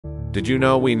Did you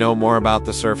know we know more about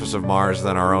the surface of Mars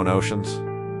than our own oceans?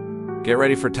 Get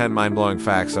ready for 10 mind-blowing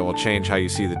facts that will change how you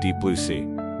see the deep blue sea.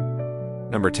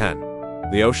 Number 10.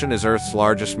 The ocean is Earth's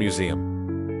largest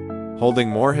museum, holding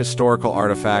more historical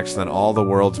artifacts than all the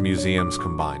world's museums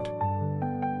combined.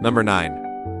 Number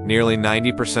 9. Nearly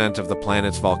 90% of the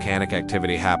planet's volcanic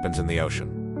activity happens in the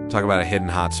ocean. Talk about a hidden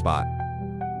hotspot.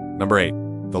 Number 8.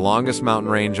 The longest mountain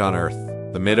range on Earth,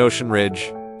 the mid-ocean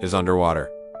ridge, is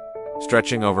underwater,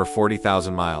 stretching over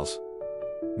 40,000 miles.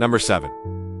 Number 7.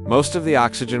 Most of the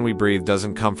oxygen we breathe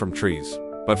doesn't come from trees,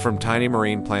 but from tiny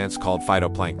marine plants called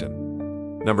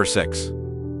phytoplankton. Number 6.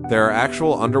 There are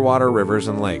actual underwater rivers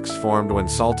and lakes formed when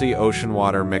salty ocean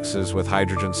water mixes with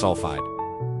hydrogen sulfide.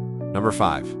 Number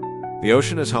 5. The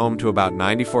ocean is home to about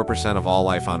 94% of all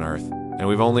life on Earth, and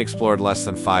we've only explored less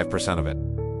than 5% of it.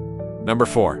 Number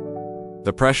 4.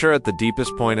 The pressure at the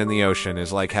deepest point in the ocean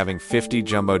is like having 50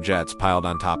 jumbo jets piled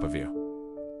on top of you.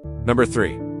 Number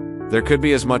 3. There could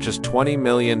be as much as 20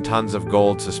 million tons of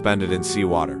gold suspended in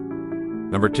seawater.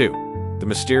 Number 2. The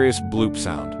mysterious bloop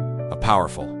sound, a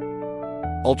powerful,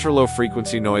 ultra-low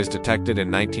frequency noise detected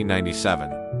in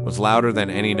 1997, was louder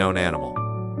than any known animal.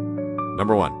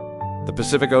 Number 1. The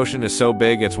Pacific Ocean is so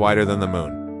big it's wider than the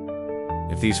moon.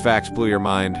 If these facts blew your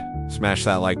mind, smash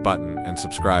that like button and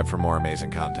subscribe for more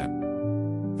amazing content.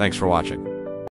 Thanks for watching.